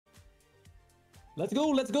Let's go,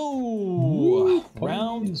 let's go! Woo,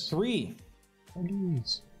 Round please. 3.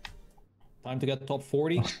 Please. Time to get top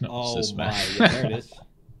 40. Oh, this my, man. yeah, there it is.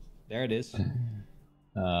 There it is.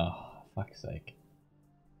 Oh, fuck's sake.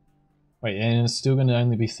 Wait, and it's still gonna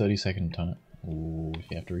only be 30-second time. Ooh,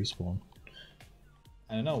 if you have to respawn.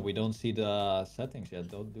 I don't know, we don't see the settings yet,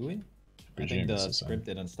 though, do we? I think the script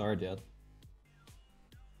didn't start yet.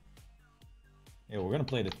 Yeah, we're gonna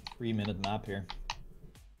play the 3-minute map here.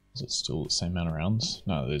 Is it still the same amount of rounds?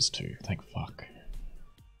 No, there's 2. Thank fuck.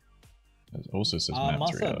 It also says map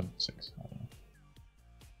 3 out of 6. I don't know.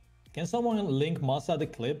 Can someone link Masa the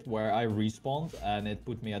clip where I respawned and it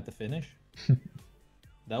put me at the finish?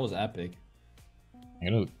 That was epic. I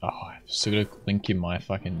gotta. Oh, I've still gotta link in my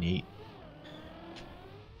fucking neat.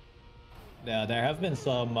 Yeah, there have been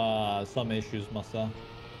some issues, Masa.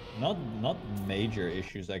 Not major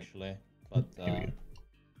issues actually, but Here we go.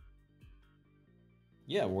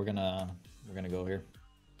 yeah, we're gonna go here.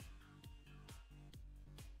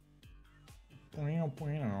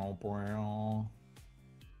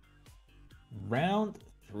 Round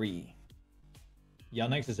 3.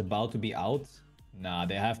 Yannex is about to be out. Nah,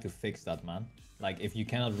 they have to fix that, man. Like, if you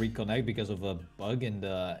cannot reconnect because of a bug in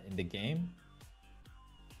the game.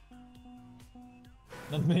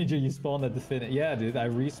 Not major, you spawned at the finish. Yeah, dude, I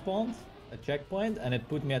respawned a checkpoint and it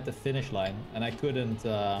put me at the finish line, and I couldn't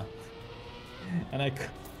and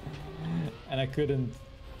I couldn't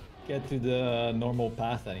get to the normal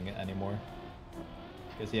path anymore.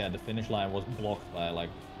 Because yeah, the finish line was blocked by like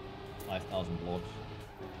 5,000 blocks.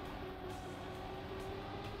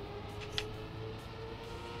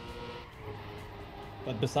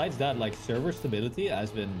 But besides that, like, server stability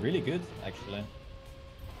has been really good, actually.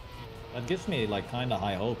 That gives me like kind of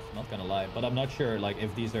high hopes, not gonna lie. But I'm not sure like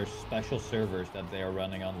if these are special servers that they are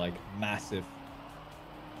running on like massive,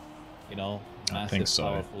 you know, massive, I think so,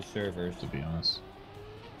 powerful servers. To be honest.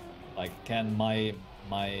 Like, can my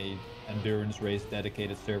endurance race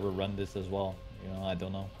dedicated server run this as well? You know, I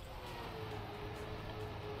don't know.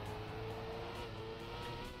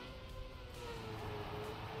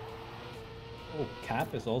 Oh,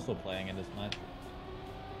 Cap is also playing in this match.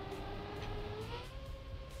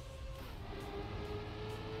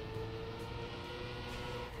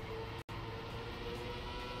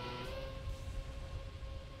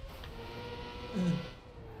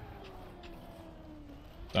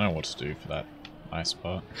 Don't know what to do for that ice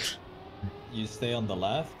part. You stay on the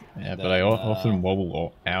left. Yeah, but I often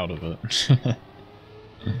wobble out of it.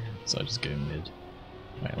 So I just go mid.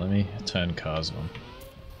 Wait, let me turn cars on.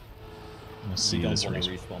 Let's see this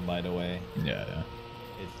respawn, by the way. Yeah, yeah.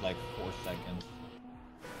 It's like 4 seconds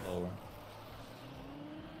slower.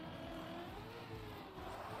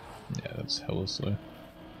 Yeah, that's hella slow.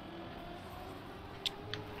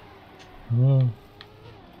 Oh.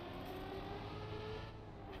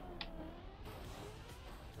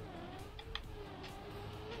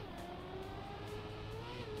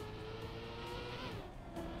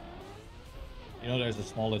 You know, there's a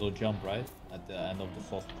small little jump, right? At the end of the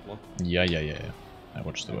soft clock. Yeah. I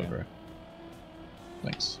watched the over.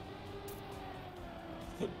 Thanks.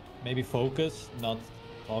 Maybe focus, not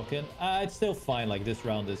talking. It's still fine. Like, this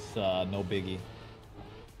round is no biggie.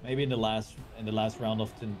 Maybe in the last round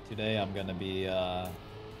of today, I'm gonna be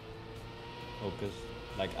focused.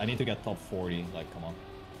 Like, I need to get top 40. Like, come on.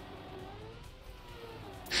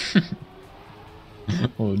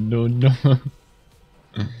 Oh no.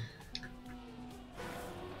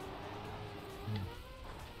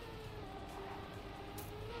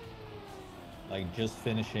 Like, just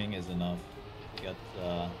finishing is enough to get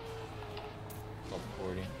top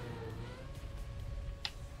 40.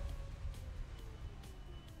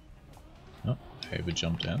 Oh, Haver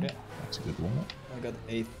jumped down. Okay. That's a good warm-up. I got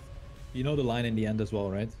 8th. You know the line in the end as well,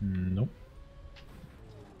 right? Nope.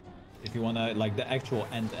 If you wanna, like, the actual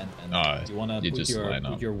end. Oh, you wanna you put just line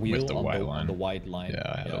up your wheel with the white line. On the white line. Yeah,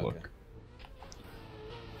 I had a look. Okay.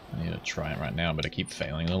 I need to try it right now, but I keep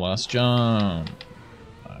failing the last jump.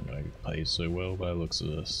 I'm gonna play so well by the looks of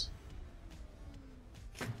this.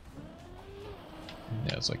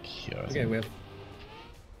 Yeah, it's like here. Okay, we have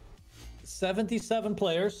 77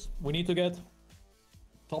 players. We need to get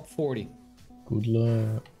top 40. Good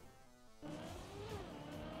luck.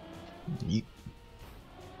 Yeet.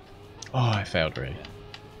 Oh, I failed already.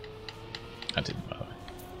 I didn't, by the way.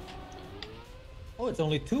 Oh, it's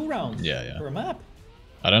only 2 rounds per map.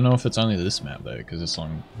 I don't know if it's only this map though, because it's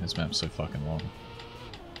long. This map's so fucking long.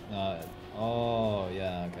 Oh,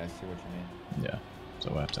 yeah, okay, I see what you mean. Yeah, so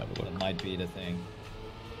we'll have to have a look. That might be the thing.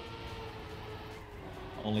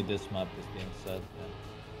 Only this map is being said, yeah.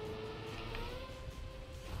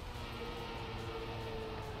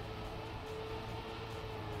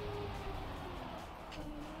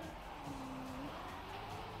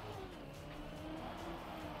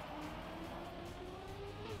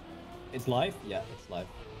 It's live? Yeah, it's live.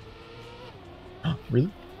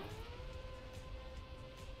 Really?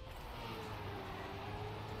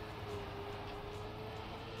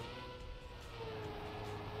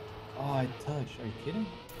 Oh, I touched. Are you kidding?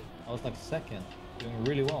 I was like second. Doing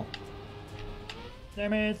really well.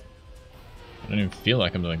 Damn it! I don't even feel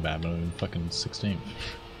like I'm doing bad, but I'm in fucking 16th.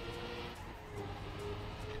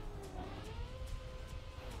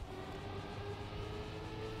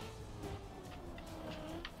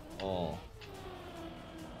 Oh.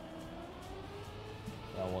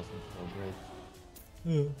 That wasn't so great.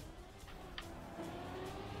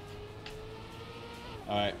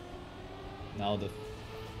 Alright. Now the...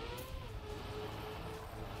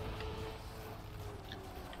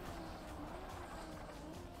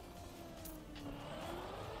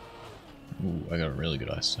 Ooh, I got a really good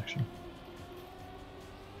ice section.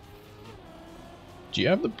 Do you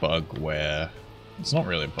have the bug where... It's not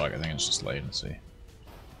really a bug, I think it's just latency.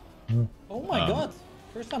 Oh my god!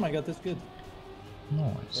 First time I got this good.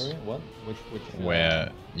 Nice. Sorry, what? Which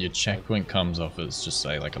where your checkpoint comes off as just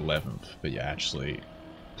say like 11th, but you're actually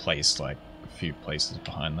placed like a few places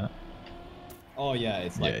behind that. Oh yeah,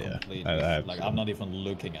 it's like Yeah, completely... like I'm not even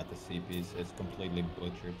looking at the CPs, it's completely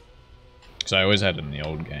butchered. Because I always had it in the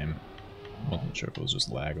old game. Wasn't sure if it was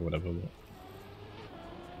just lag or whatever, but...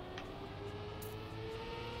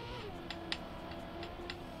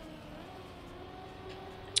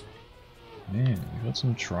 Man, we got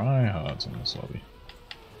some tryhards in this lobby.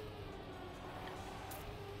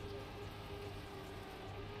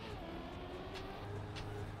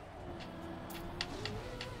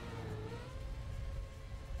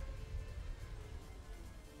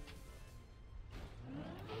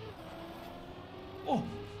 Oh!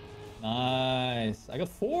 Nice! I got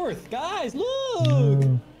fourth! Guys, look!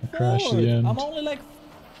 No, I crashed Fourth. the end. I'm only like...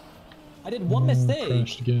 I did one mistake.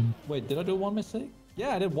 Crashed again. Wait, did I do one mistake? Yeah,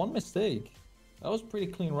 I did one mistake. That was a pretty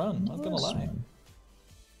clean run, not gonna lie. Man.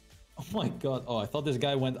 Oh my god. Oh, I thought this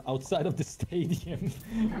guy went outside of the stadium,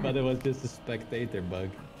 but it was just a spectator bug.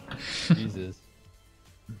 Jesus.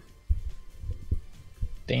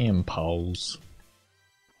 Damn poles.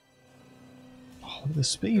 Oh, the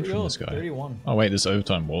speed from this guy. 31. Oh wait, this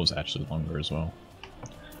overtime was actually longer as well.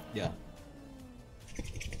 Yeah.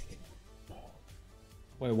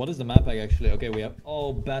 Wait, what is the map actually? Okay, we have...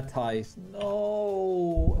 Oh, bat ties.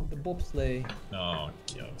 No! The bobsleigh. Oh,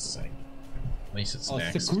 God's sake. At least it's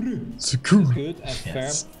next. Sakura. Sakura. Is good, and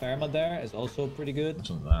Yes. Ferma there is also pretty good.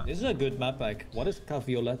 Which one's that? This is a good map pack. What is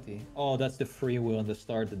Cavioletti? Oh, that's the free wheel on the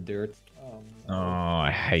start, the dirt. Oh,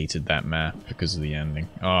 I hated that map because of the ending.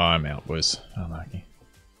 Oh, I'm out, boys. Unlucky.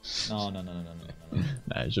 No. Nah,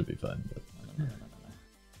 it should be fun, but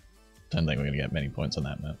don't think we're gonna get many points on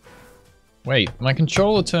that map. Wait, my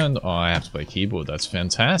controller turned... Oh, I have to play keyboard. That's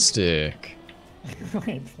fantastic.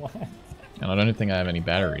 Wait, what? And I don't think I have any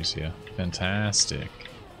batteries here. Fantastic.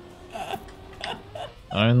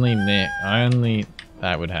 Only Nick. Only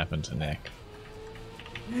that would happen to Nick.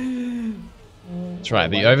 That's right,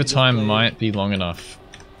 the overtime might be long enough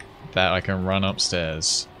that I can run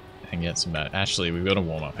upstairs and get some batteries. Actually, we've got to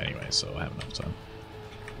warm up anyway, so I'll have enough time.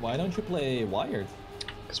 Why don't you play wired?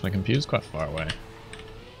 Because my computer's quite far away.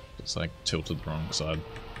 It's like tilted the wrong side.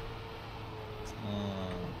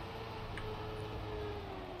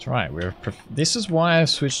 That's right, this is why I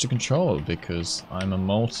switched to controller, because I'm a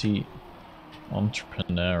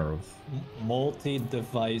multi-entrepreneur of...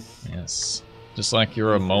 Multi-device. Yes. Just like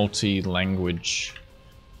you're a multi-language...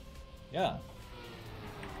 Yeah.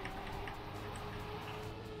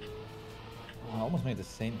 Oh, I almost made the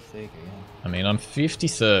same mistake again. I mean, I'm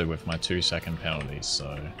 53rd with my 2-second penalties,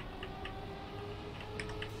 so...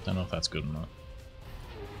 Don't know if that's good or not.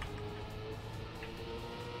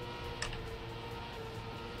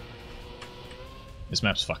 This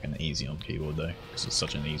map's fucking easy on keyboard though, because it's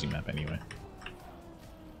such an easy map anyway.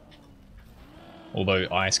 Although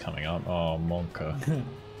ice coming up, oh Monka.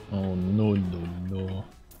 Oh no.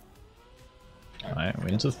 Alright, we're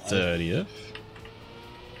into 30th.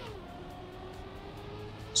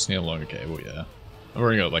 Just need a longer cable, yeah. I've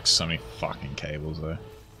already got like so many fucking cables though.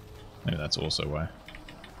 Maybe that's also why.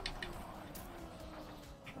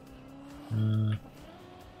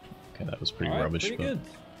 Okay, that was pretty rubbish, pretty but good.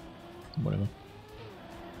 Whatever.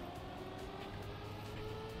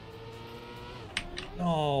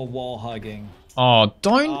 Oh, wall hugging. Oh,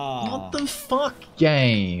 don't... What the fuck,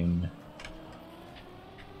 game?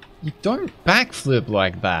 You don't backflip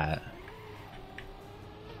like that.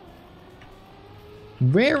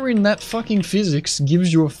 Where in that fucking physics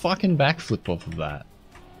gives you a fucking backflip off of that?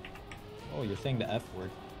 Oh, you're saying the F word.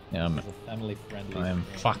 Yeah, This is a family-friendly I am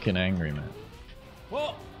stream. fucking angry, man.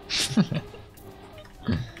 Whoa!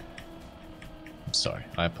 I'm sorry.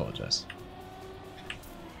 I apologize.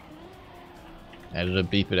 Editor,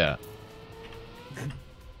 beep it out.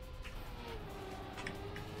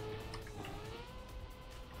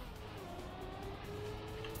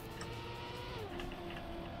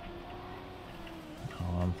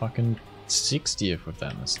 Oh, I'm fucking 60th with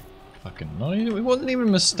that mistake. Fucking no, it wasn't even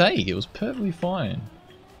a mistake. It was perfectly fine.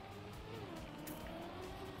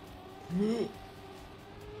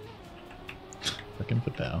 Fucking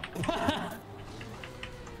Papao.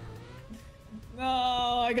 No,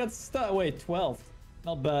 I got stuck. Wait, 12th.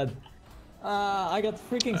 Not bad. I got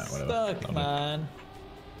freaking stuck, man.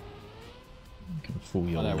 Can fool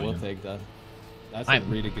you. I will take that. That's a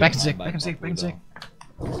really good. Back in sec. Back in sec. Back in sec.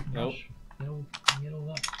 Nope.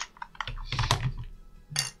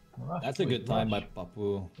 That's a good time by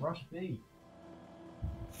Papu. Rush B.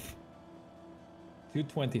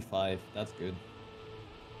 225. That's good.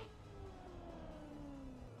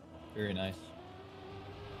 Very nice.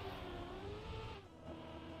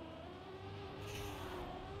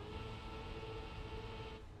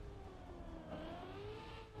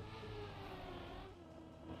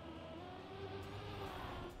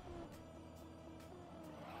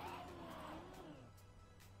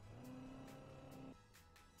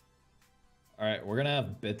 Alright, we're gonna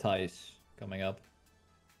have bet ice coming up.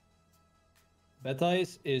 Bet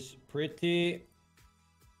ice is pretty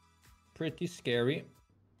scary.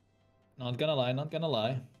 Not gonna lie, not gonna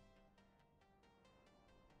lie.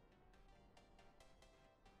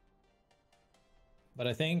 But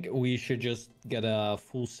I think we should just get a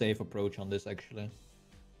full safe approach on this actually.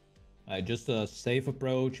 Just a safe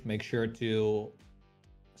approach, make sure to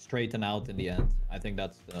straighten out in the end. I think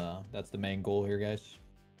that's the main goal here, guys.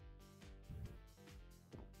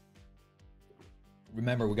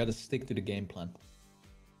 Remember, we gotta stick to the game plan.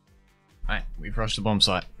 Alright, we've rushed the bomb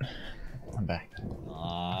site. I'm back.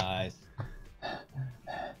 Nice.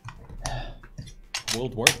 Will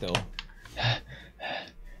work though.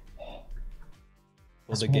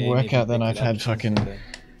 It's more workout than I've had fucking a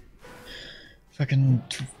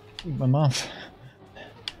month.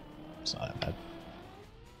 It's not that bad.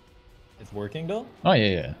 It's working though? Oh yeah,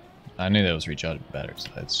 yeah. I knew there was rechargeable batteries,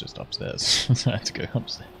 so it's just upstairs. So I had to go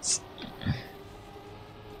upstairs.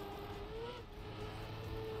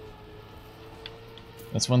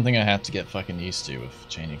 That's one thing I have to get fucking used to with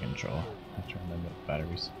chaining control. I have to remember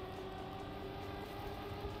batteries.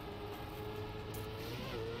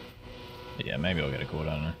 Yeah, maybe I'll get a cord,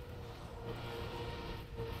 I don't know.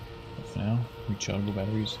 But for now, rechargeable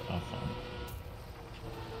batteries are fun.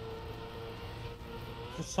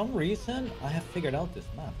 For some reason, I have figured out this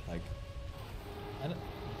map. Like,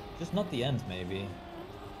 just not the end, maybe.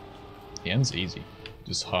 The end's easy.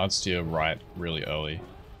 Just hard steer right really early.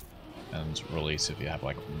 And release if you have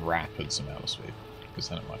like rapid amount of speed, because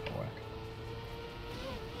then it might not work.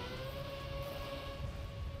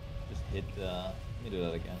 Just hit let me do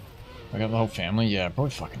that again. I got the whole family? Yeah, I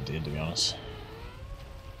probably fucking did, to be honest.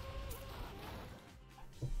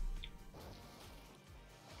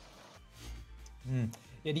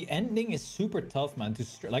 Yeah, the ending is super tough, man.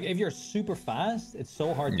 Like, if you're super fast, it's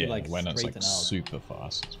so hard to like when it's like out. super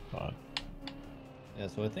fast, it's hard. Yeah,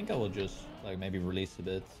 so I think I will just like maybe release a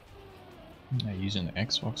bit. Yeah, using the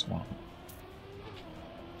Xbox One.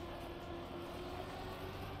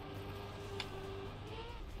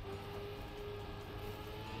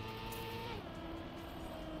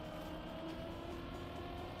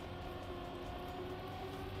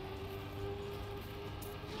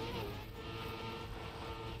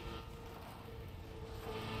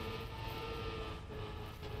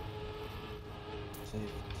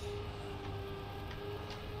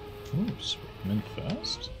 Ooh, Spearman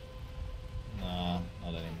first? Nah,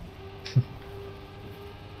 not anymore.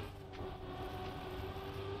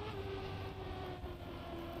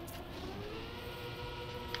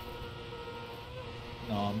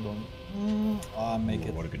 No, I'm going. I'll make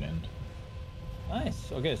it. What a good end. Nice.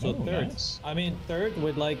 Okay, so third. Nice. I mean, third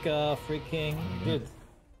with like freaking. Dude,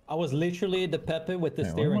 I was literally the Pepe with the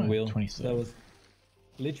steering wheel. That was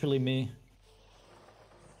literally me.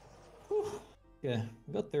 Whew. Yeah,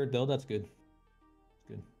 we got third though. That's good.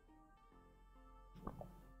 Good.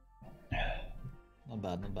 Not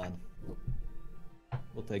bad, not bad.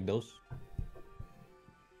 We'll take those.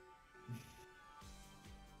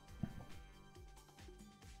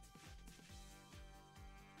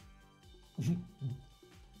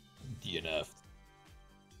 DNF.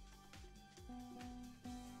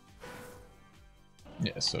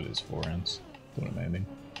 Yeah, so it is 4 rounds. Doing amazing.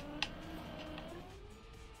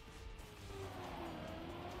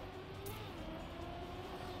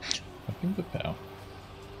 Fucking the pow.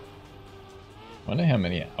 I wonder how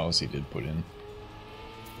many hours he did put in.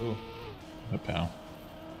 Who? Papau.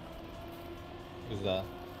 Who's that?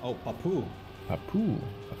 Oh, Papu. Papu.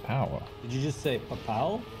 Papower. Did you just say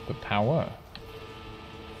Papau? Papower.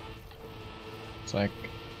 It's like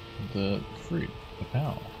the fruit.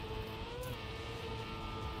 Papau.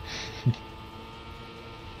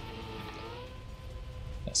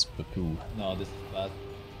 That's Papu. No, this is bad.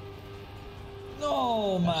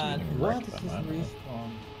 No, man. Actually, What? this This is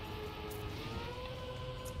respawn.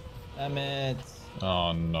 Damn it.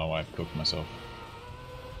 Oh no, I've cooked myself.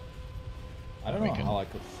 I don't know how I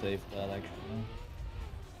could save that actually.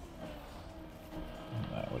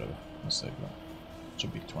 Whatever. I'll save that.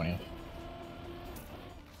 Should be 20th.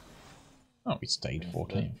 Oh, we stayed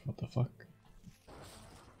 14th. What the fuck?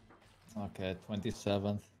 Okay,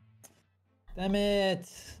 27th. Damn it!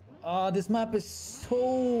 Oh, this map is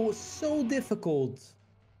so difficult.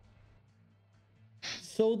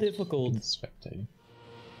 So difficult. Spectating.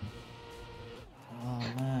 Oh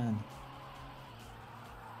man.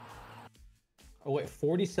 Oh wait,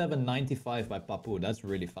 47.95 by Papu. That's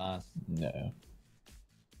really fast. Yeah.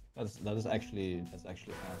 That's actually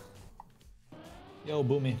fast. Yo,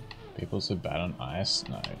 Boomy. People so bad on ice?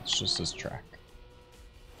 No, it's just this track.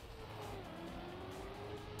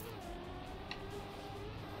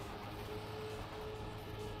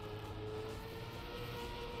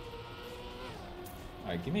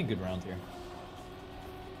 Alright, give me a good round here.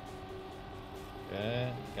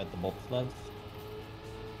 Okay, got the bobsleds.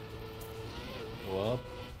 Go up.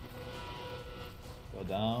 Go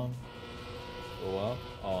down. Go up.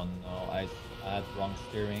 Oh no, I had wrong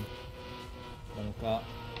steering. Monka.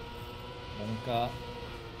 Monka.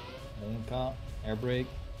 Monka. Air brake.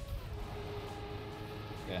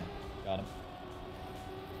 Okay, got him.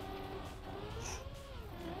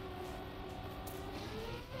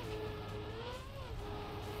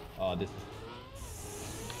 Oh, this is...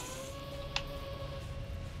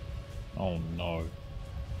 Oh no.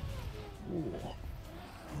 Ooh.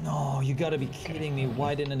 No, you gotta be kidding me.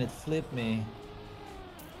 Why didn't it flip me?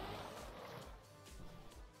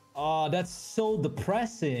 Oh, that's so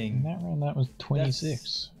depressing. That round that was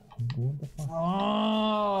 26. What the fuck?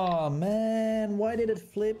 Oh, man. Why did it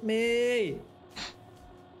flip me?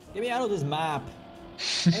 Get me out of this map.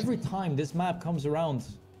 Every time this map comes around,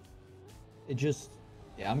 it just...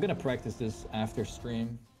 Yeah, I'm gonna practice this after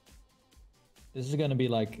stream. This is gonna be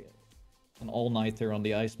like an all-nighter on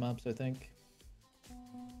the ice maps, I think.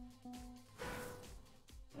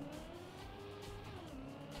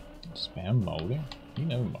 Spam molding? You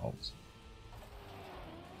know molds.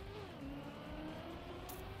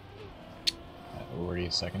 Already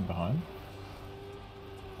a second behind.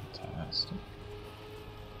 Fantastic.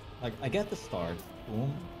 Like, I get the start.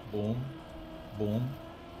 Boom, boom, boom.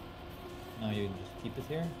 Now you just keep it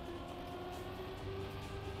here.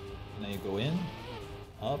 And then you go in.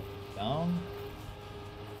 Up, down.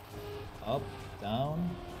 Up, down.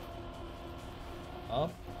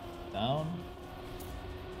 Up, down.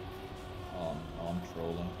 Oh no, I'm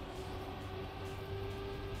trolling.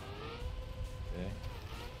 Okay.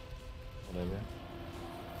 Whatever.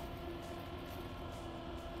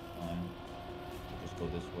 Fine. I'll just go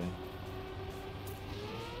this way.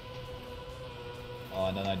 Oh,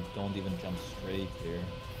 and then I don't even jump straight here.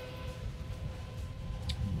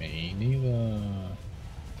 Me neither.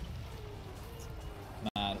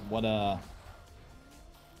 Man, what a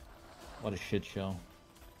shit show.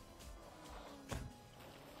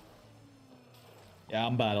 Yeah,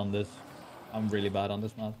 I'm bad on this. I'm really bad on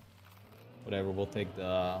this map. Whatever, we'll take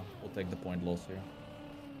the point loss here.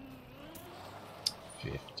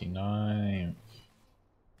 59.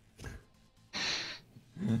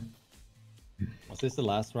 Was this the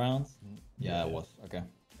last round? Yeah, it was. Okay.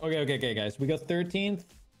 Okay, guys. We got 13th.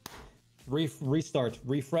 Restart,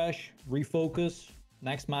 refresh, refocus.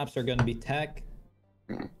 Next maps are gonna be tech.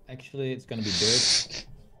 Actually, it's gonna be dirt.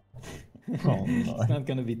 Oh no. It's not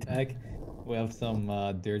gonna be tech. We have some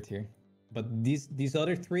dirt here. But these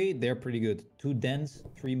other three, they're pretty good. 2 dens,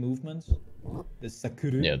 3 movements. The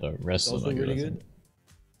Sakura. Yeah, the rest of also them are really good. good.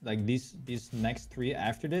 Like these next 3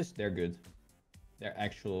 after this, they're good. They're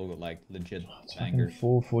actual like legit bangers.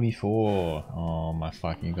 444. Oh my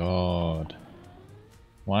fucking god.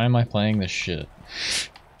 Why am I playing this shit?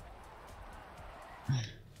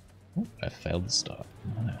 Ooh, I failed the start.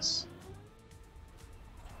 Nice.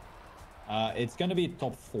 It's gonna be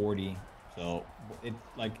top 40, so it's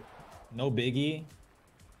like no biggie,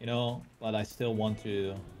 you know. But I still want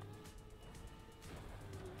to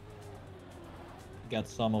get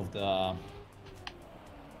some of the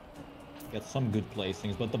some good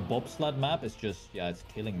placings. But the bobsled map is just, yeah, it's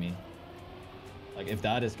killing me. Like if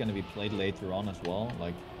that is gonna be played later on as well,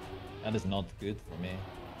 like that is not good for me.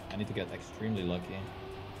 I need to get extremely lucky.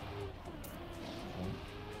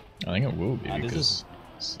 I think it will be this because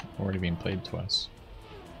it's already been played twice.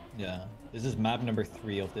 Yeah, this is map number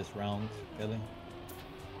 3 of this round, Kelly.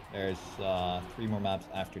 There's 3 more maps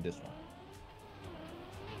after this one.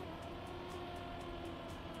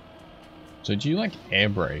 So do you like air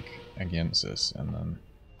brake against this and then?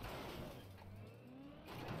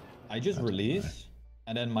 I just release,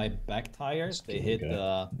 and then my back tires they hit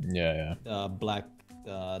the the black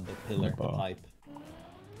the pillar, the pipe,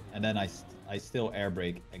 and then I still air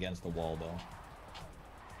brake against the wall though.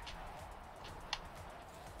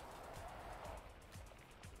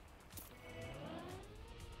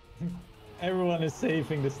 Everyone is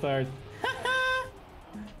saving the start.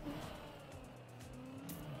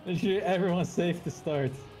 Everyone saved the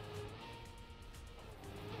start.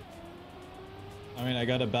 I mean, I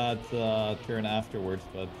got a bad turn afterwards,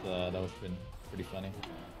 but that was been pretty funny.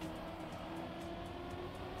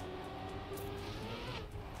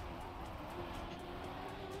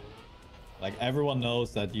 Like, everyone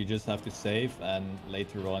knows that you just have to save, and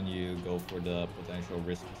later on you go for the potential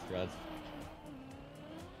risky strats.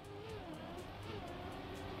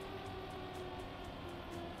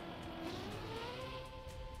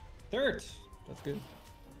 Third! That's good.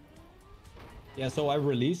 Yeah, so I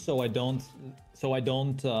release so I don't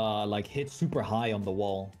like hit super high on the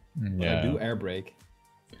wall. But I do air brake.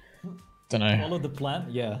 Don't know. Follow the plan?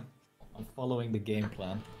 Yeah. I'm following the game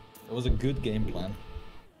plan. It was a good game plan.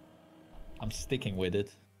 I'm sticking with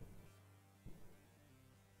it.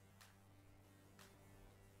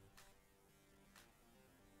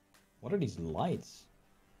 What are these lights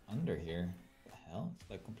under here? What the hell? It's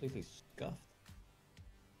like completely scuffed.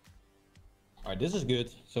 Alright, this is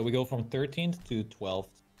good. So we go from 13th to 12th.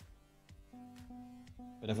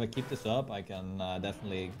 But if I keep this up, I can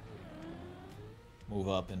definitely move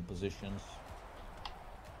up in positions.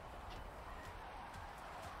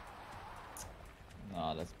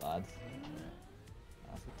 Nah, that's bad.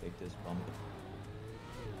 I have to take this bump.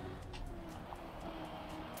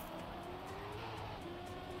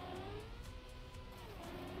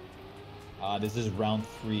 This is round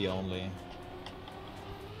 3 only.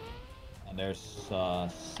 And there's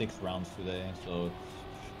 6 rounds today, so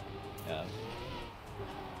it's, yeah,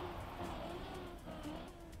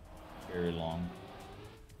 very long.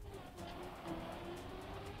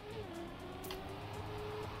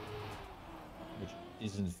 Which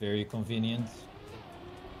isn't very convenient.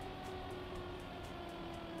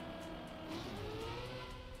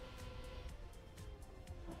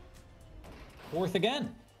 Fourth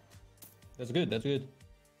again! That's good, that's good.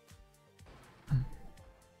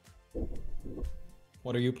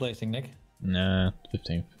 What are you placing, Nick? Nah,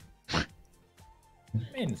 15th. I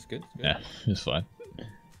mean, it's good, it's good. Yeah, it's fine.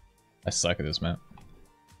 I suck at this map.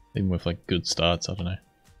 Even with like good starts, I don't know.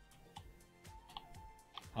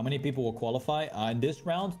 How many people will qualify? In this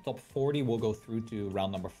round, top 40 will go through to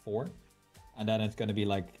round number 4. And then it's gonna be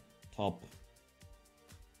like top,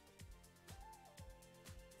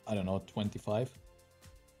 I don't know, 25?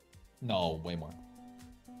 No, way more.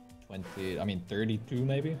 20, I mean 32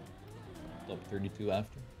 maybe? Top 32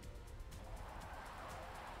 after.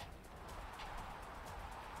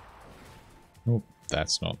 Oh,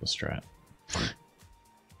 that's not the strat.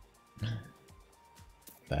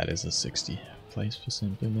 That is a 60 place for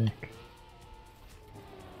Simply Nick.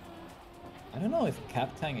 I don't know if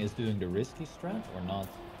Captang is doing the risky strat or not.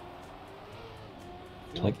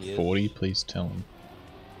 Top like he 40, is. please tell him.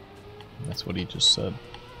 That's what he just said.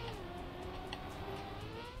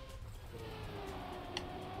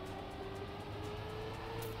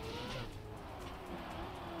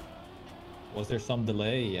 Was there some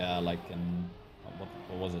delay? Yeah, like an,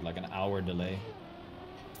 what was it, like an hour delay?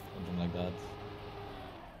 Something like that.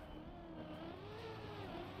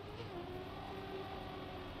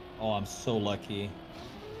 Oh, I'm so lucky.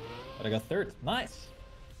 But I got third. Nice!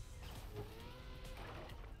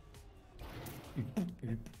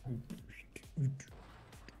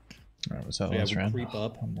 Alright, was that So yeah, last we round? creep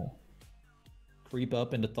up. One more. Creep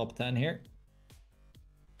up in the top 10 here.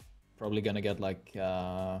 Probably gonna get like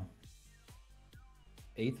 8th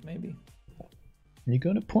maybe. You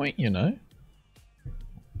got a point, you know.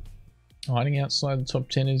 Hiding outside the top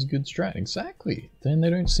 10 is a good strat. Exactly. Then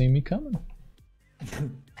they don't see me coming.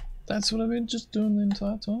 That's what I've been just doing the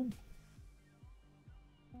entire time.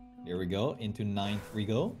 Here we go. Into 9th we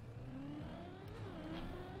go.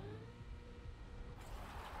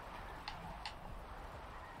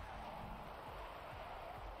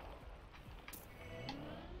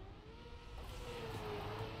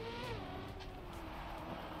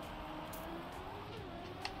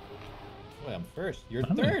 Wait, I'm first. You're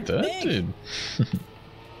I'm third. third, Nick. dude.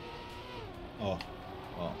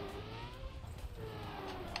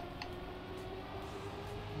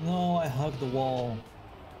 hugged the wall.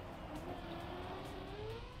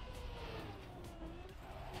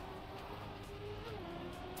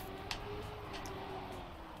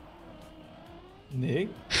 Nick?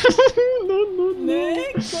 No.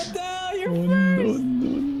 Nick, what the hell? You're Oh, first!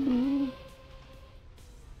 no.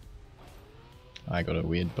 I got a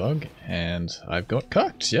weird bug, and I've got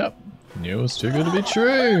cucked, yep. Knew it was too good to be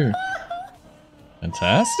true.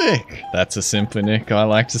 Fantastic. That's a simply Nick I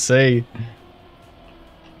like to see.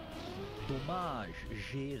 Dommage,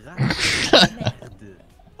 j'ai raté. Merde.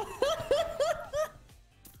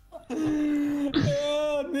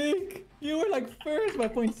 Oh, Nick, you were like first by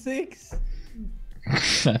 0.6.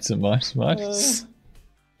 That's a nice.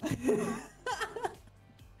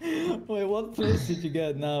 Wait, what place did you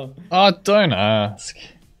get now? Oh, don't ask.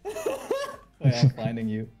 Wait, I'm finding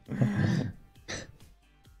you.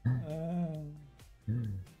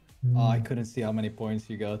 Oh, I couldn't see how many points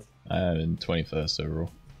you got. I'm in 21st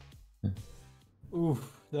overall.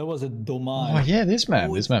 Oof, that was a dommage. Oh yeah, this map.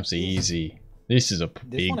 Oh, This map's easy. This is a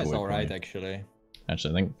This big one is boy alright, point. actually.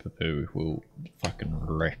 Actually, I think Papu will fucking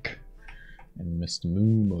wreck. And Mr.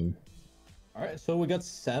 Moo. Alright, so we got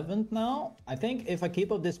 7th now. I think if I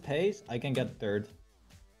keep up this pace, I can get 3rd.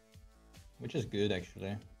 Which is good,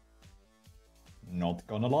 actually. Not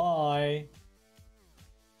gonna lie.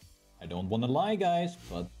 I don't wanna lie, guys,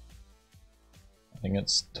 but... I think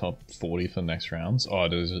it's top 40 for the next rounds. Oh,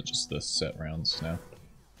 those are just the set rounds now.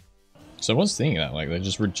 So I was thinking that, like, they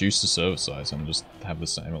just reduce the server size and just have the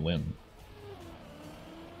same limb.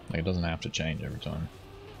 Like, it doesn't have to change every time.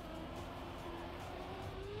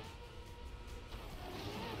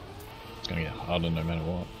 It's gonna get harder no matter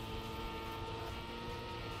what.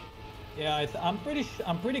 Yeah, I'm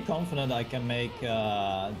pretty confident I can make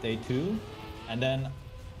day 2, and then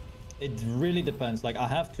it really depends. Like I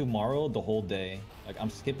have tomorrow the whole day. Like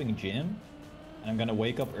I'm skipping gym, and I'm gonna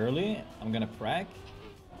wake up early. I'm gonna prac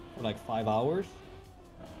for like 5 hours,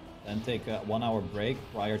 then take a 1 hour break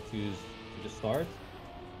prior to the start,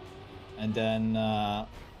 and then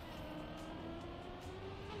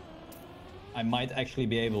I might actually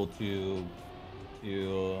be able to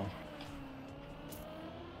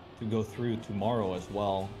go through tomorrow as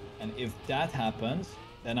well. And if that happens,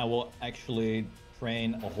 then I will actually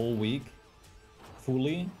train a whole week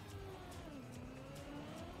fully.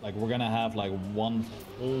 Like we're gonna have like 1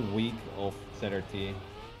 whole week of Zerator,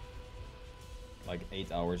 like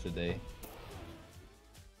 8 hours a day.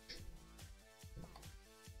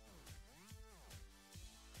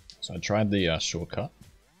 So I tried the shortcut.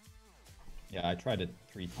 Yeah, I tried it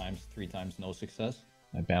 3 times, no success.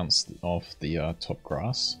 I bounced off the top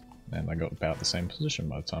grass, and I got about the same position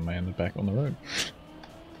by the time I ended back on the road.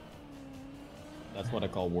 That's what I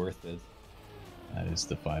call worth it. That is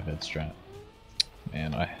the 5-head strat.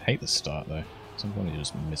 Man, I hate the start though. Sometimes you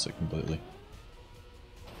just miss it completely.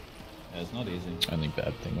 Yeah, it's not easy. Only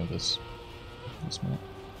bad thing with this map.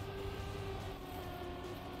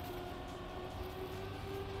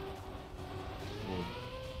 Ooh.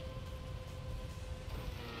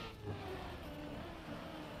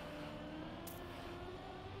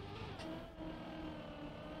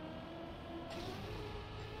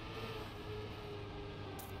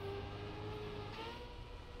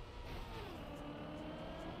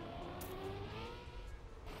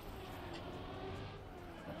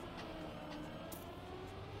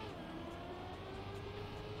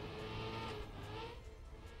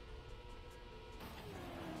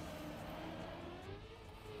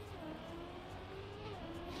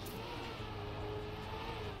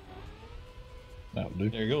 That'll do.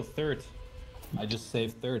 There you go, 3rd. I just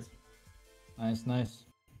saved 3rd. Nice, nice.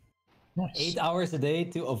 Nice. 8 hours a day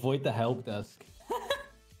to avoid the help desk.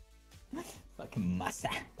 Fucking massa.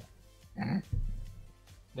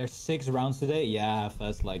 There's 6 rounds today. Yeah,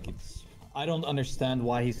 that's like it's. I don't understand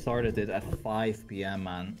why he started it at 5 p.m.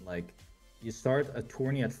 man. Like, you start a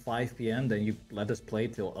tourney at 5 p.m. then you let us play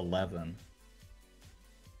till 11.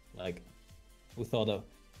 Like, who thought of?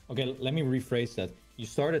 Okay, let me rephrase that. You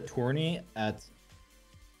start a tourney at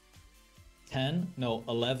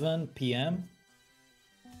 11 p.m.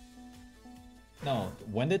 No,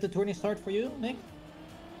 when did the tourney start for you, Nick?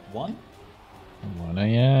 1? 1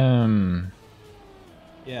 a.m.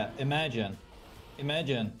 Yeah, imagine.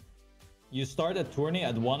 You start a tourney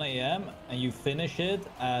at 1 a.m. and you finish it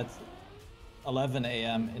at 11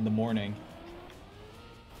 a.m. in the morning.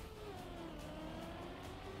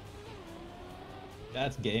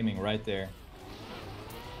 That's gaming right there.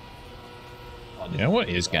 Oh, You know what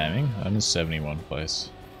is gaming? I'm in 71 place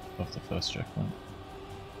off the first checkpoint.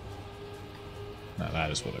 No, that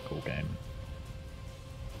is what I call gaming.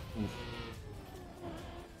 Oof.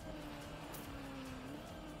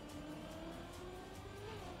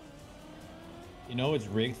 You know it's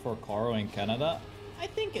rigged for Caro in Canada. I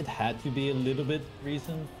think it had to be a little bit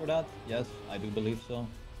reason for that. Yes, I do believe so.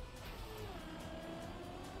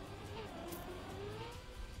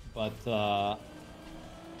 But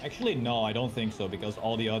actually no, I don't think so, because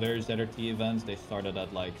all the other ZRT events, they started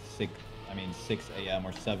at like 6 a.m.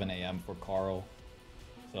 or 7 a.m. for Caro.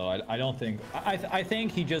 So I don't think I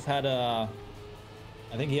think he just had a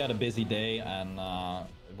busy day, and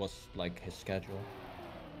it was like his schedule.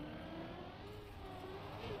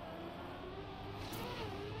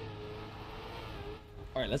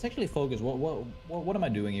 All right, let's actually focus. What am I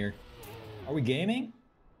doing here? Are we gaming?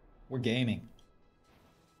 We're gaming.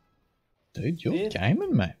 Dude, you're Fifth.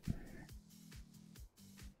 gaming, mate.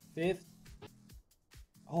 5th.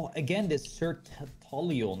 Oh, again, this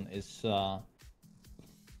Sertolion is no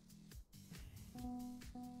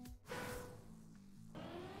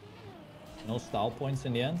style points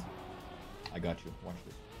in the end. I got you. Watch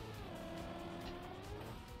this.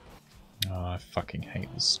 Oh, I fucking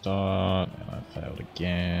hate the start, and I failed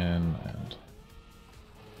again, and...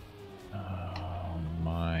 Oh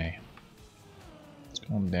my... It's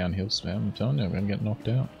going downhill spam, I'm telling you, I'm gonna get knocked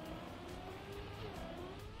out.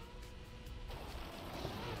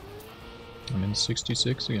 I'm in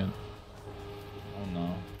 66 again. Oh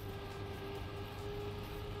no.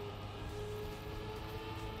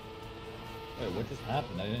 Wait, what just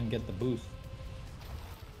happened? I didn't get the boost.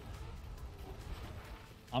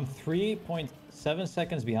 I'm 3.7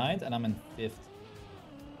 seconds behind, and I'm in 5th.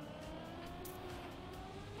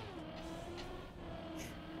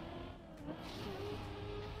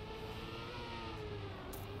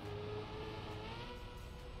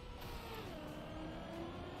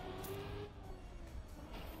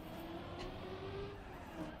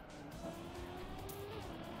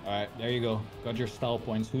 Alright, there you go. Got your style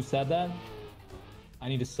points. Who said that? I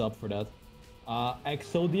need a sub for that.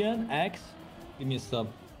 Exodian X, give me a sub.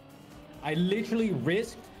 I literally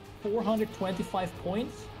risked 425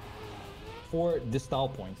 points for the style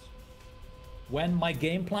points. When my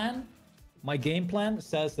game plan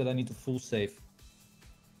says that I need to full save.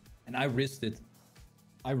 And I risked it.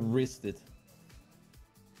 I risked it.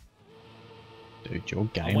 Dude, you're I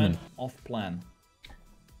gaming. went off plan.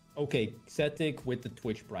 Okay, Xetic with the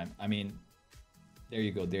Twitch Prime. I mean, there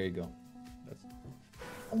you go, there you go. That's...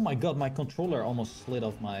 Oh my god, my controller almost slid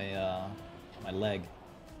off my my leg.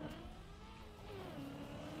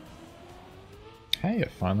 Hey, I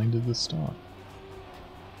finally did the start.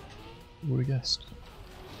 Who would have guessed?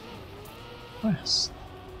 Nice.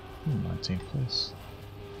 19th place.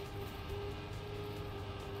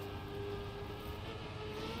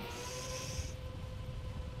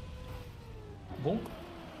 Bonk.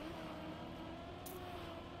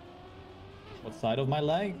 What side of my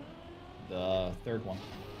leg? The third one.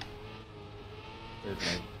 Third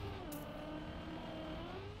leg.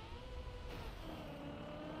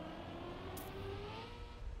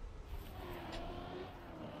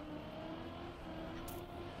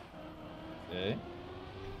 Okay.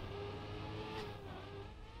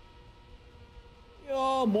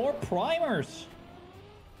 Yo, more primers.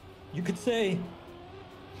 You could say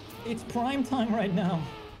it's prime time right now.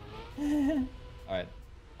 All right,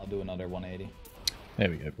 I'll do another 180. There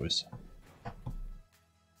we go, boys.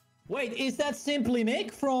 Wait, is that Simply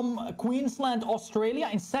Mick from Queensland, Australia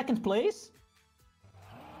in 2nd place?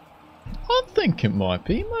 I think it might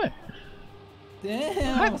be, mate.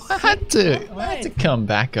 Damn. I had to Mate. come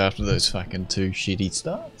back after those fucking 2 shitty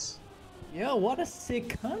starts. Yo, what a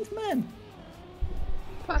sick hunt, man.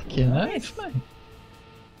 Fucking Nice. nice, mate.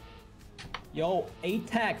 Yo,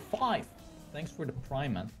 A-Tag 5. Thanks for the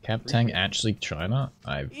prime, man. Captang actually China?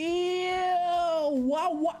 Ew,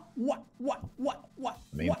 what?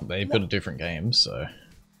 I mean, they've got a different game, so...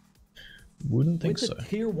 Wouldn't think With so. the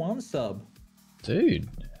tier 1 sub. Dude,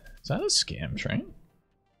 is that a scam train?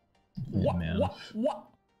 What? man.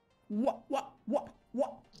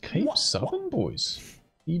 Keep subbing, boys.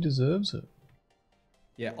 He deserves it.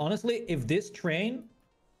 Yeah, honestly, if this train...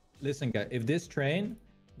 Listen, guys, if this train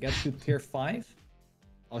gets to tier 5,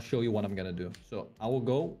 I'll show you what I'm gonna do. So, I will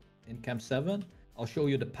go in Camp 7. I'll show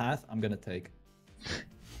you the path I'm gonna take.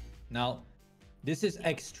 Now, this is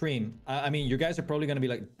extreme. I mean, you guys are probably gonna be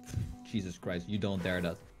like, Jesus Christ, you don't dare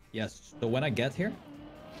that. Yes, so when I get here,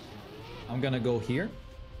 I'm gonna go here.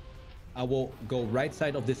 I will go right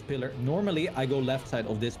side of this pillar. Normally, I go left side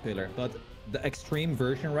of this pillar, but the extreme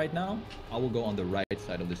version right now, I will go on the right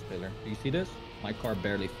side of this pillar. Do you see this? My car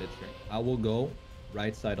barely fits here. I will go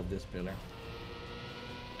right side of this pillar.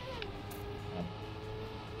 I'm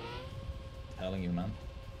telling you, man.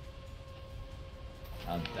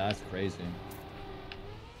 That's crazy.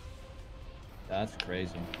 That's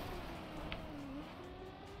crazy.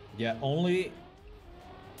 Yeah, only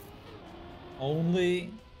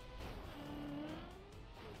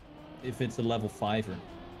if it's a level 5er.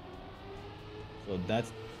 So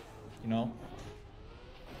that's, you know,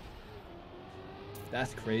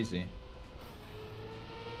 that's crazy.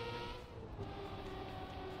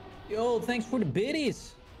 Yo, thanks for the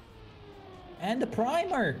biddies and the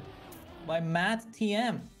primer by Matt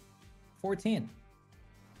TM 14.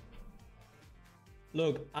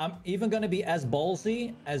 Look, I'm even gonna be as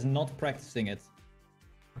ballsy as not practicing it.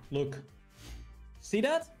 Look, see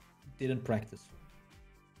that? Didn't practice.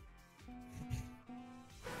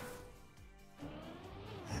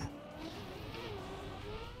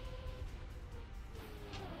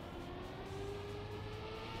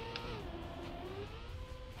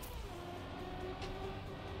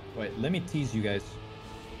 Wait, let me tease you guys.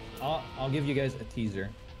 I'll give you guys a teaser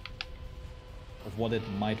of what it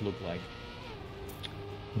might look like.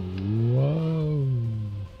 Whoa.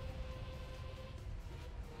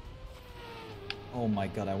 Oh my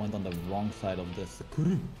god, I went on the wrong side of this.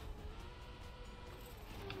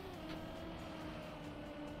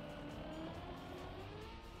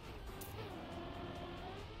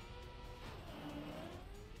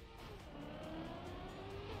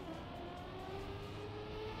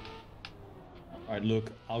 Alright,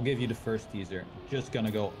 look, I'll give you the first teaser. Just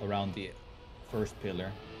gonna go around the first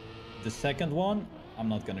pillar. The second one, I'm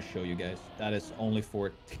not gonna show you guys. That is only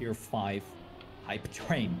for tier 5 hype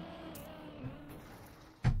train.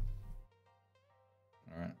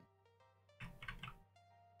 Alright.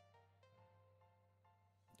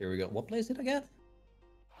 Here we go. What place did I get?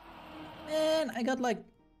 Man, I got like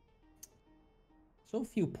so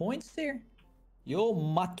few points there. Yo,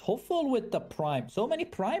 Matoffel with the prime. So many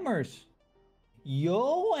primers.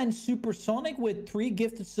 Yo, and Supersonic with 3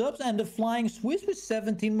 gifted subs and the Flying Swiss with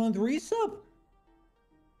 17-month resub.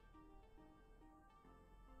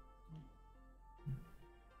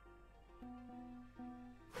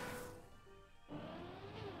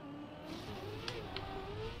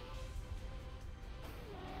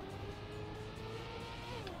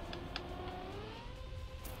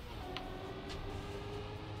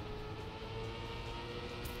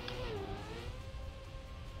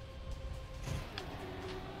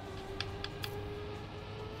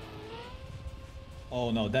 Oh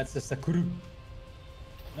no, that's the Sakura.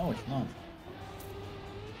 No, it's not.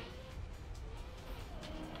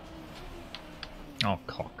 Oh,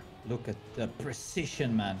 cock. Look at the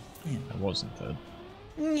precision, man. That wasn't third.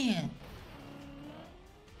 Yeah.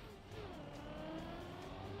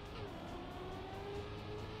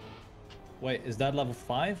 Wait, is that level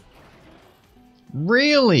 5?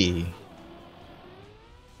 Really?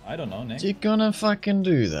 I don't know, Nick. You're gonna fucking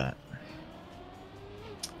do that?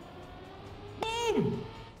 Boom!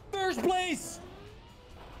 First place!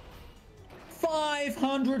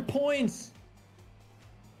 500 points!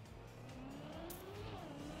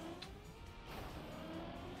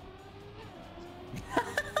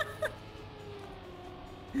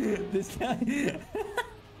 This guy...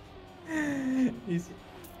 He's...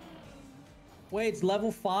 Wait, it's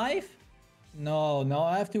level 5? No, no,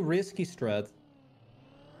 I have to risky strat.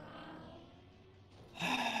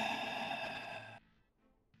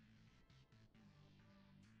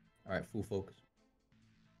 Alright, full focus.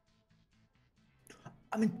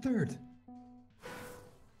 I'm in third.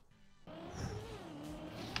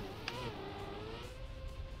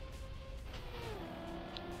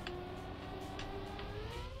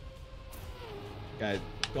 Guys,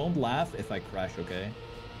 don't laugh if I crash, okay?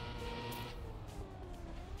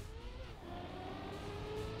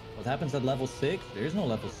 What happens at level 6? There's no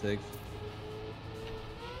level 6.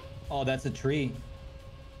 Oh, that's a tree.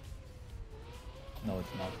 No, it's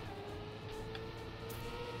not.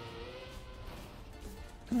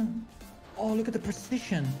 Oh, look at the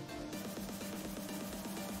precision.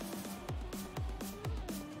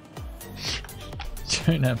 You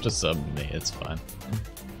don't have to sub me, it's fine.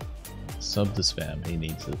 Sub to spam, he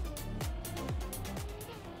needs it.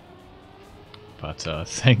 But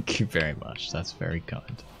thank you very much, that's very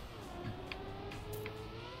kind.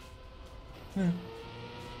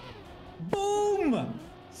 Boom!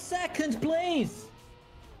 Second place!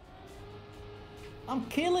 I'm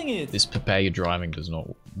killing it! This papaya driving does not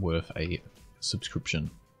worth a subscription.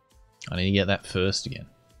 I need to get that first again.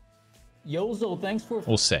 Yozo, thanks for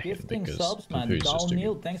Or second, gifting because subs, man. Papu's just too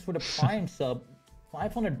Dalneil, good. thanks for the prime sub.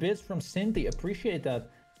 500 bits from Cindy, appreciate that.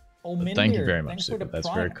 Oh, thank you very much, thanks for the Super. That's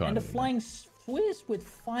prime. very kind And the of you. Flying Swiss with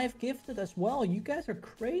 5 gifted as well. You guys are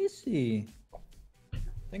crazy.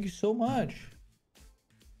 Thank you so much.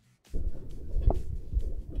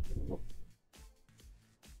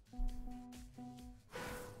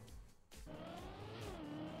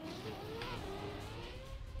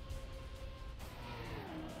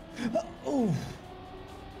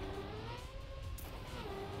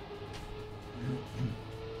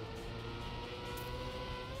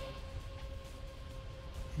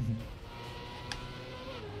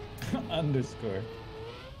 underscore.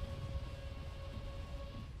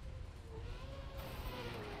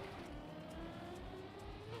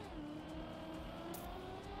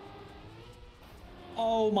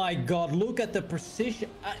 Oh my god, look at the precision.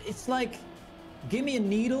 It's like, give me a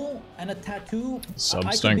needle and a tattoo. Subs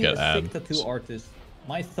I could don't be get a sick ads. tattoo artist.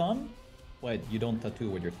 My thumb, wait, you don't tattoo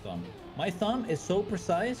with your thumb. My thumb is so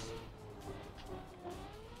precise.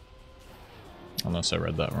 Unless I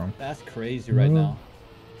read that wrong. That's crazy right now.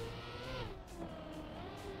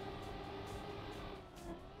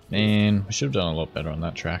 Man, we should have done a lot better on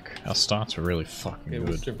that track. Our starts were really fucking Okay, we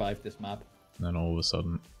good. survived this map. And then all of a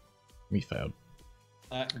sudden, we failed.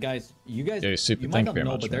 Guys, you guys, Yeah, super, you might thank not you very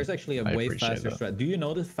know, much, but man. there's actually a I way appreciate faster that. strat. Do you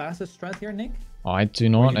know the fastest strat here, Nick? I do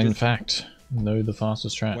not, you in just- fact, know the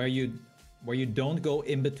fastest track. Where you don't go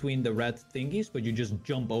in between the red thingies, but you just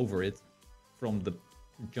jump over it from the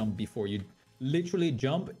jump before. You literally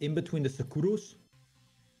jump in between the Sakuros,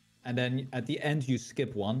 and then at the end you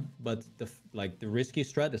skip one. But the risky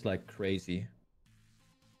strat is like crazy.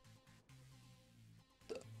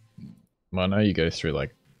 Well, I know you go through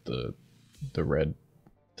like the red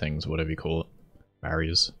things, whatever you call it,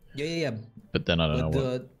 barriers. Yeah. But then I don't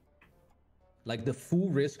know But the full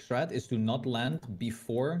risk strat is to not land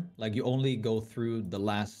before. Like you only go through the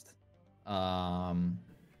last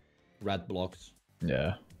red blocks.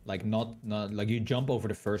 Yeah. Like not like you jump over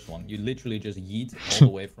the first one. You literally just yeet all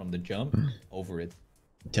the way from the jump over it.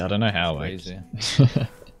 Yeah, I don't know how. Crazy.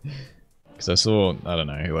 Because I saw, I don't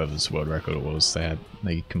know, whoever's world record it was,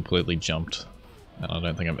 they completely jumped. And I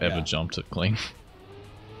don't think I've ever jumped it clean.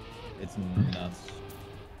 It's nuts.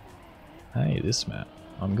 Hey, this map.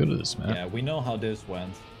 I'm good at this map. Yeah, we know how this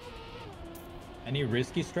went. Any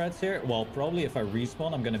risky strats here? Well, probably if I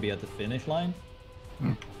respawn, I'm gonna be at the finish line.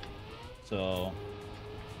 So,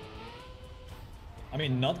 I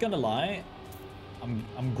mean, not gonna lie,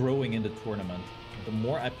 I'm growing in the tournament. The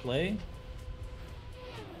more I play,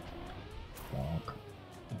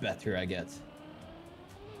 the better I get.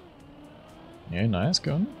 Yeah, nice,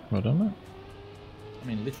 good. Well done, mate. I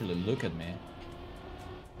mean, literally, look at me.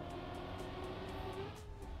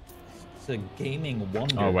 It's a gaming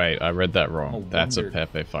wonder. Oh wait, I read that wrong. A That's a wonder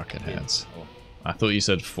Pepe fucking kid. hands. Oh, I thought you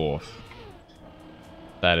said fourth.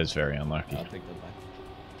 That is very unlucky. I'll take that back.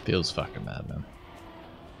 Feels fucking bad, man.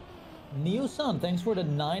 Neo-san, thanks for the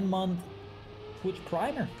 9-month Twitch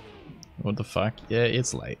primer. What the fuck? Yeah,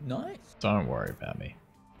 it's late. Nice. Don't worry about me.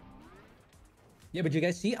 Yeah, but you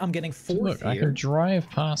guys see, I'm getting fourth Look, here I can drive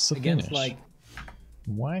past the against finish. like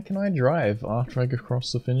Why can I drive after I go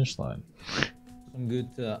across the finish line? some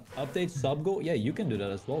good update sub goal. Yeah, you can do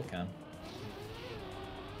that as well, Cam.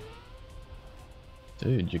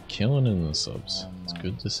 Dude, you're killing in the subs. It's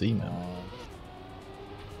good to see, man.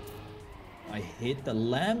 I hit the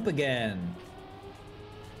lamp again.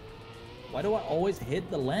 Why do I always hit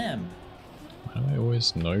the lamp? Why do I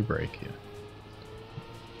always no break here?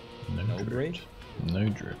 No drift. break? No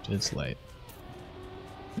drift. It's late.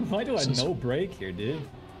 Why do I This is- no break here, dude?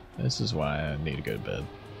 This is why I need to go to bed.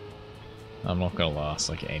 I'm not gonna last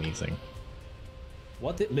like anything.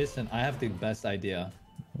 Listen, I have the best idea.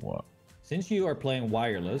 What? Since you are playing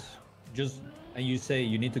wireless, and you say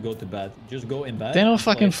you need to go to bed, just go in bed. Then I'll and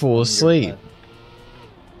play fucking fall when you're in asleep. bed.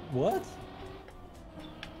 What?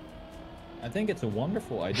 I think it's a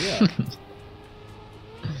wonderful idea.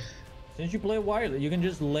 Since you play wireless, you can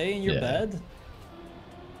just lay in your Yeah. bed.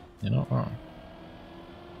 You're not wrong.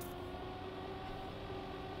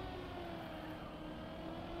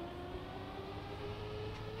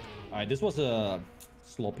 Alright, this was a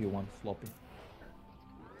sloppy one. Sloppy.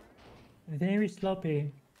 Very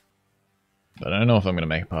sloppy. But I don't know if I'm gonna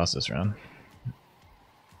make it past this round.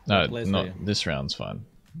 No, What place are not you? this round's fine.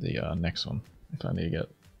 The next one, if I need to get.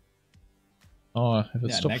 Oh, if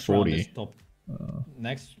it's top next round 40. is top.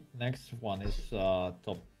 Next one is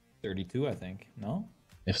top 32, I think. No?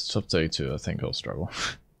 If it's top 32, I think I'll struggle.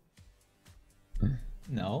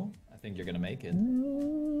 No, I think you're gonna make it.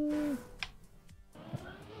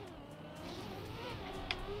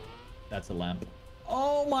 That's a lamp.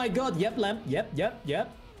 Oh my god, yep, lamp. Yep.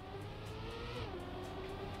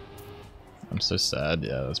 I'm so sad.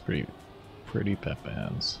 Yeah, that's pretty Pepper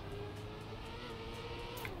hands.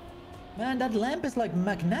 Man, that lamp is like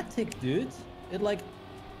magnetic, dude. It's like,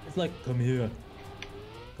 come here.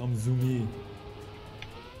 Come zoom me.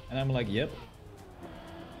 And I'm like, yep.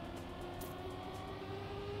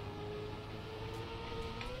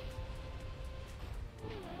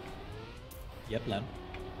 Yep, lamp.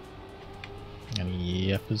 Any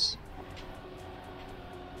yeppers?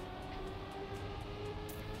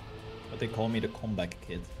 But they call me the comeback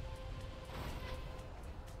kid.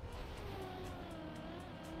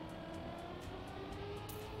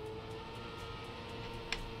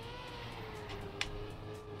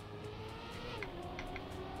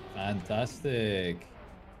 Fantastic.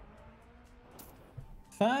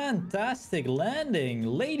 Fantastic landing,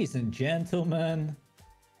 ladies and gentlemen.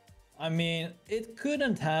 I mean, it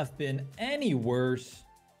couldn't have been any worse.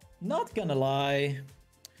 Not gonna lie.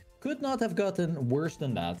 Could not have gotten worse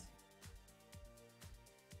than that.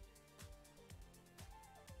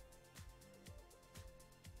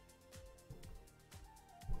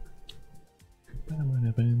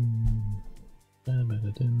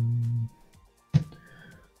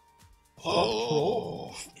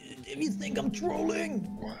 Oh, if you think I'm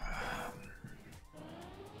trolling.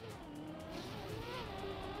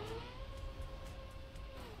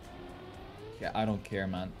 Yeah, I don't care,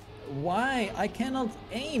 man. Why? I cannot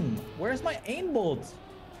aim. Where's my aimbot?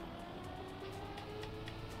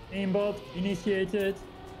 Aimbot initiated.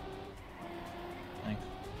 Thanks.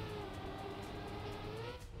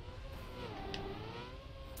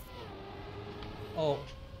 Oh.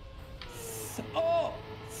 Oh!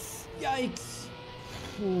 Yikes!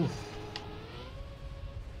 Oof.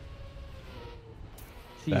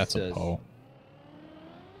 That's a Jesus. pole.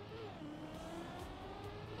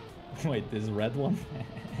 Wait, this red one?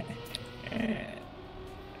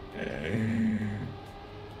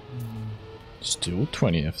 Still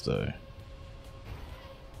 20th though.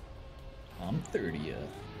 I'm 30th.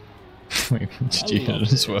 Wait, did you hit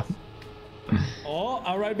it as well? Oh,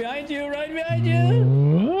 I'm right behind you, right behind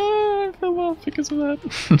you! I fell off because of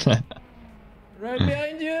that. Right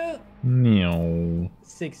behind you! No.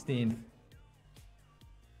 16th.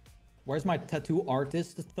 Where's my tattoo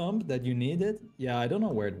artist thumb that you needed? Yeah, I don't know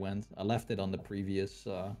where it went. I left it on the previous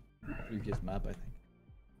map, I think.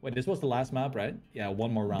 Wait, this was the last map, right? Yeah,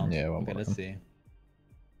 one more round. Yeah, one okay, more let's round. see.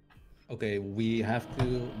 Okay, we have to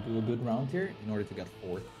do a good round here in order to get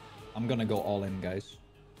 4th. I'm gonna go all in, guys.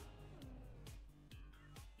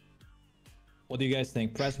 What do you guys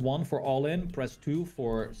think? Press 1 for all in, press 2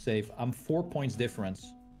 for safe. I'm 4 points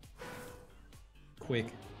difference.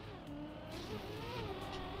 Quick.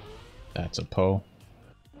 That's a pole.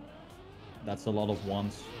 That's a lot of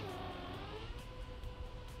ones.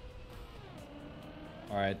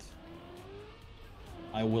 Alright.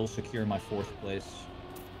 I will secure my 4th place.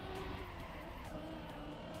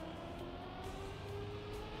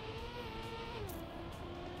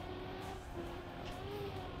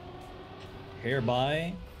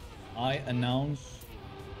 Hereby, I announce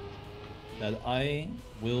that I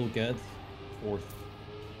will get 4th.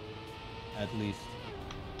 At least.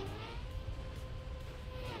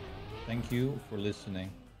 Thank you for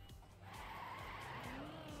listening.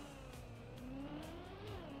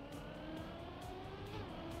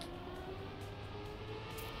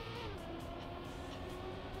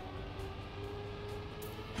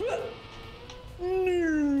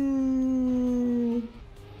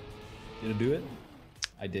 Did I do it?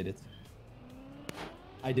 I did it.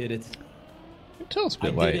 I did it. Tell us a I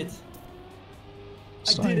bit late. did it. I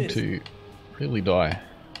Starting did it. to really die.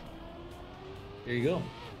 There you go.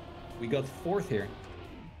 We got 4th here.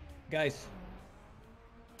 Guys,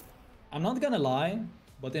 I'm not gonna lie,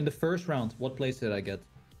 but in the first round, what place did I get?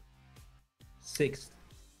 6th.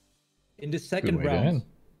 In the second way to round, end.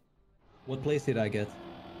 what place did I get?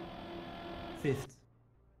 5th.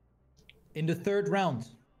 In the third round,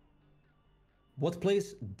 what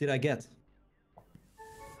place did I get?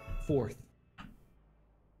 4th.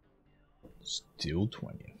 Still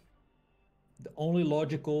 20th. The only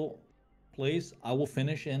logical place I will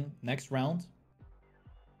finish in next round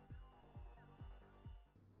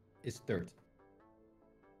is 3rd.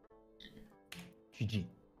 GG.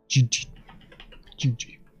 GG.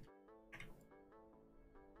 GG.